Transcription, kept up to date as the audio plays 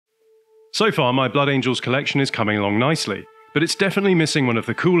So far my Blood Angels collection is coming along nicely, but it's definitely missing one of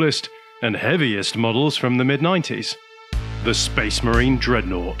the coolest and heaviest models from the mid-90s. The Space Marine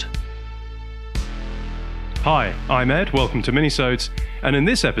Dreadnought. Hi, I'm Ed, welcome to Minisodes, and in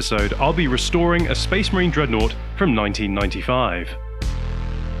this episode I'll be restoring a Space Marine Dreadnought from 1995.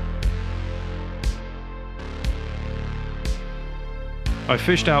 I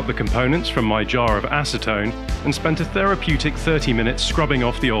fished out the components from my jar of acetone and spent a therapeutic 30 minutes scrubbing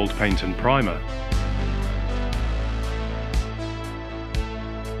off the old paint and primer.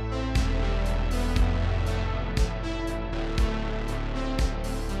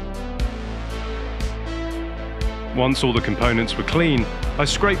 Once all the components were clean, I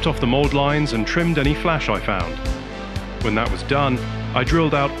scraped off the mold lines and trimmed any flash I found. When that was done, I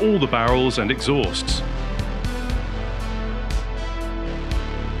drilled out all the barrels and exhausts.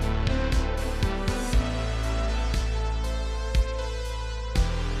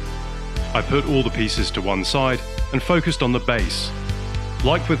 I put all the pieces to one side and focused on the base.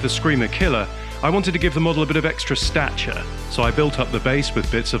 Like with the Screamer Killer, I wanted to give the model a bit of extra stature, so I built up the base with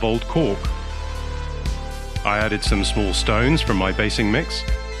bits of old cork. I added some small stones from my basing mix,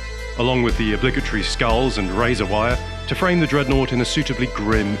 along with the obligatory skulls and razor wire to frame the Dreadnought in a suitably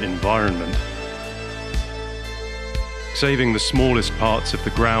grim environment. Saving the smallest parts of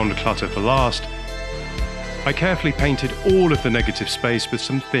the ground clutter for last, I carefully painted all of the negative space with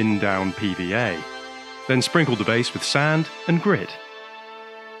some thinned down PVA, then sprinkled the base with sand and grit.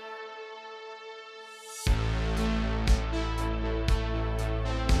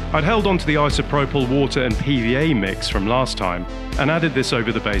 I'd held onto the isopropyl water and PVA mix from last time and added this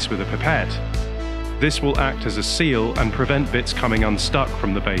over the base with a pipette. This will act as a seal and prevent bits coming unstuck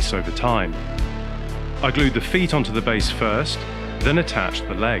from the base over time. I glued the feet onto the base first, then attached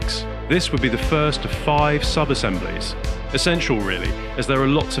the legs. This would be the first of 5 sub-assemblies. Essential really, as there are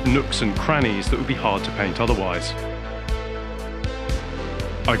lots of nooks and crannies that would be hard to paint otherwise.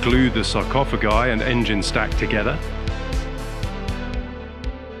 I glued the sarcophagi and engine stack together.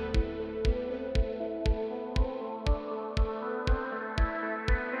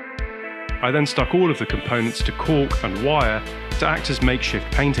 I then stuck all of the components to cork and wire to act as makeshift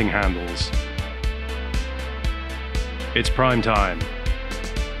painting handles. It's prime time.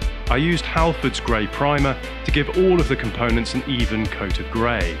 I used Halford's grey primer to give all of the components an even coat of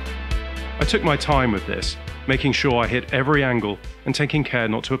grey. I took my time with this, making sure I hit every angle and taking care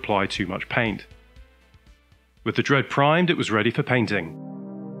not to apply too much paint. With the Dread primed, it was ready for painting.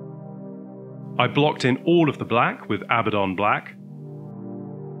 I blocked in all of the black with Abaddon black.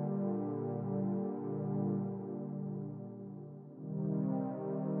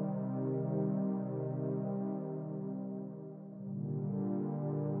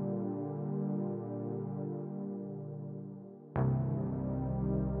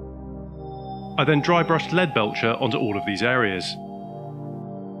 I then dry brushed lead belcher onto all of these areas.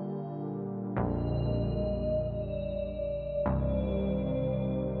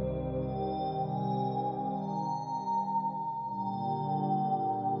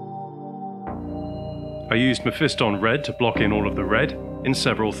 I used Mephiston Red to block in all of the red in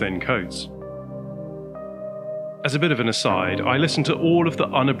several thin coats. As a bit of an aside, I listened to all of the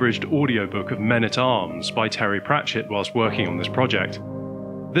unabridged audiobook of Men at Arms by Terry Pratchett whilst working on this project.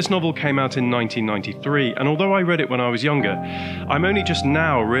 This novel came out in 1993, and although I read it when I was younger, I'm only just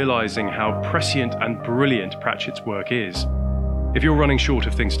now realising how prescient and brilliant Pratchett's work is. If you're running short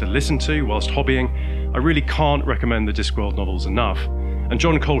of things to listen to whilst hobbying, I really can't recommend the Discworld novels enough, and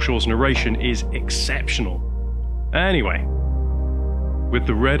John Colshaw's narration is exceptional. Anyway, with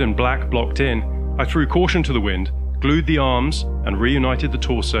the red and black blocked in, I threw caution to the wind, glued the arms, and reunited the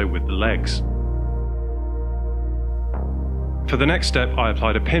torso with the legs. For the next step, I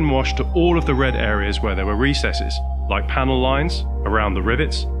applied a pin wash to all of the red areas where there were recesses, like panel lines, around the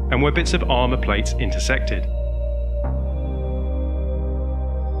rivets, and where bits of armour plates intersected.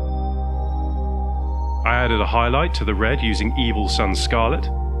 I added a highlight to the red using Evil Sun Scarlet.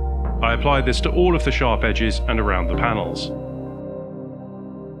 I applied this to all of the sharp edges and around the panels.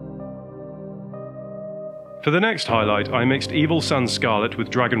 For the next highlight, I mixed Evil Sun Scarlet with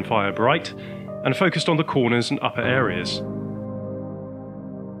Dragonfire Bright and focused on the corners and upper areas.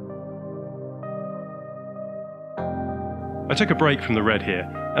 I took a break from the red here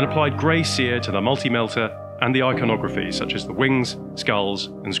and applied grey sear to the multi-melter and the iconography such as the wings, skulls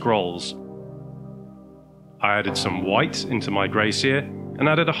and scrolls. I added some white into my grey sear and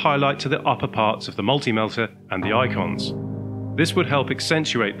added a highlight to the upper parts of the multi-melter and the icons. This would help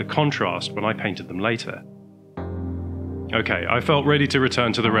accentuate the contrast when I painted them later. Okay, I felt ready to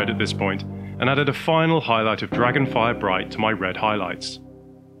return to the red at this point and added a final highlight of Dragonfire Bright to my red highlights.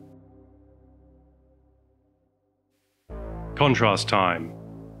 Contrast time.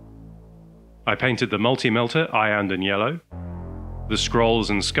 I painted the multi-melter Iand and Yellow, the Scrolls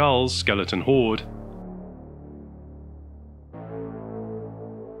and Skulls Skeleton Horde,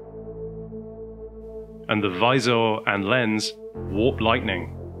 and the Visor and Lens Warp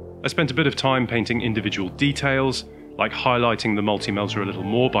Lightning. I spent a bit of time painting individual details, like highlighting the multi-melter a little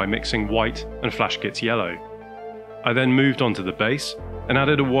more by mixing white and Flashkit's yellow. I then moved on to the base and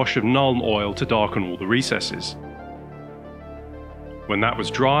added a wash of Nuln oil to darken all the recesses. When that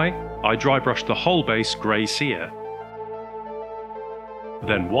was dry, I dry brushed the whole base grey sear,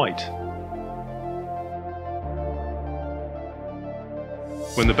 then white.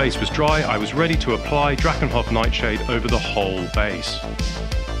 When the base was dry, I was ready to apply Drakenhof Nightshade over the whole base.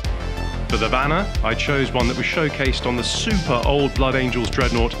 For the banner, I chose one that was showcased on the super old Blood Angels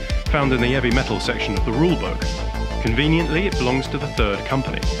Dreadnought found in the heavy metal section of the rulebook. Conveniently, it belongs to the third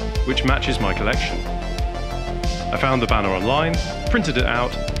company, which matches my collection. I found the banner online, printed it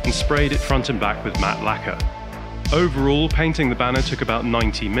out, and sprayed it front and back with matte lacquer. Overall, painting the banner took about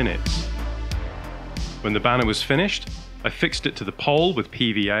 90 minutes. When the banner was finished, I fixed it to the pole with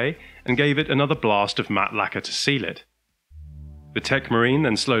PVA and gave it another blast of matte lacquer to seal it. The Tech Marine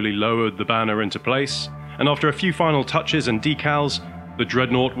then slowly lowered the banner into place, and after a few final touches and decals, the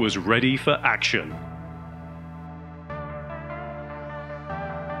Dreadnought was ready for action.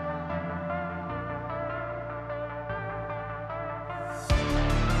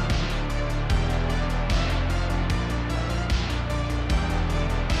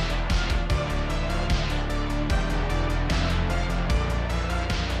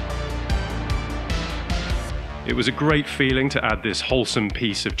 It was a great feeling to add this wholesome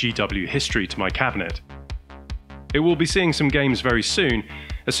piece of GW history to my cabinet. It will be seeing some games very soon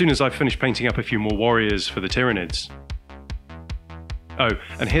as I've finished painting up a few more warriors for the Tyranids. Oh,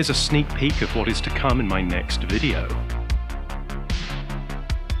 and here's a sneak peek of what is to come in my next video.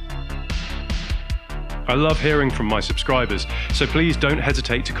 I love hearing from my subscribers, so please don't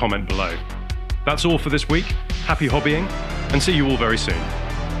hesitate to comment below. That's all for this week, happy hobbying, and see you all very soon.